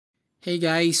Hey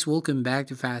guys, welcome back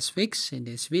to Fast Fix. In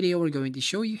this video, we're going to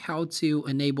show you how to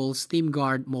enable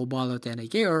SteamGuard Mobile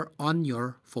Authenticator on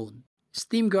your phone.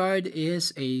 SteamGuard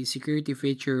is a security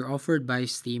feature offered by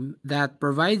Steam that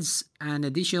provides an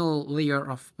additional layer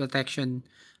of protection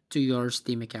to your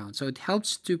Steam account. So it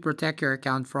helps to protect your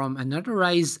account from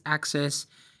unauthorized access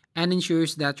and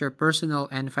ensures that your personal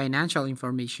and financial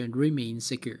information remains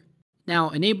secure.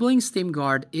 Now, enabling Steam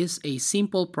Guard is a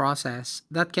simple process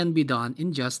that can be done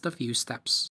in just a few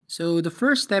steps. So the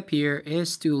first step here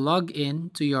is to log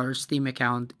in to your Steam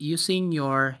account using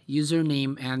your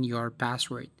username and your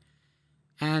password.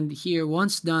 And here,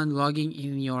 once done logging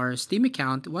in your Steam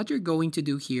account, what you're going to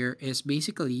do here is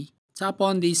basically tap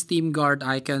on the Steam Guard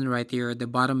icon right here at the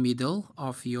bottom middle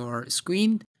of your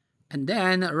screen. And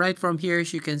then right from here,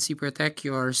 you can see protect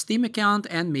your Steam account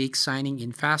and make signing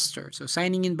in faster. So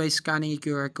signing in by scanning a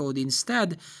QR code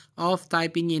instead of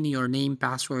typing in your name,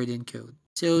 password, and code.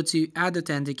 So to add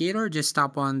Authenticator, just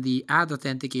tap on the Add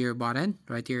Authenticator button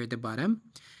right here at the bottom.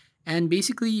 And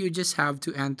basically, you just have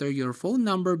to enter your phone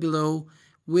number below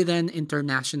with an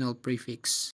international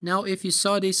prefix. Now, if you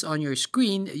saw this on your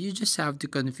screen, you just have to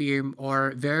confirm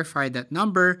or verify that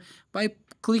number by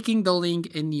clicking the link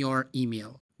in your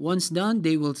email. Once done,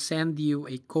 they will send you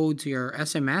a code to your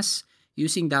SMS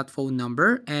using that phone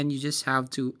number, and you just have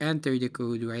to enter the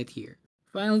code right here.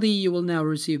 Finally, you will now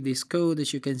receive this code.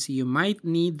 As you can see, you might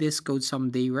need this code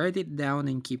someday. Write it down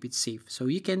and keep it safe. So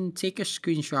you can take a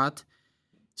screenshot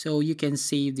so you can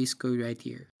save this code right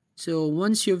here. So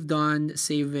once you've done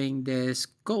saving this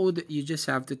code, you just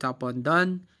have to tap on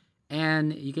done,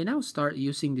 and you can now start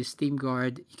using the Steam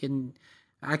Guard. You can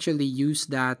actually use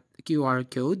that QR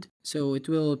code, so it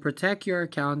will protect your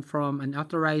account from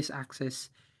unauthorized access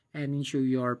and ensure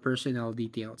your personal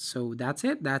details. So that's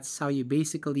it. That's how you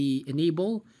basically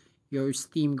enable your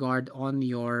Steam Guard on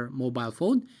your mobile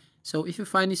phone. So if you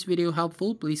find this video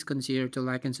helpful, please consider to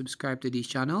like and subscribe to this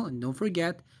channel, and don't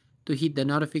forget to hit the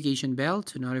notification bell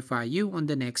to notify you on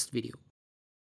the next video.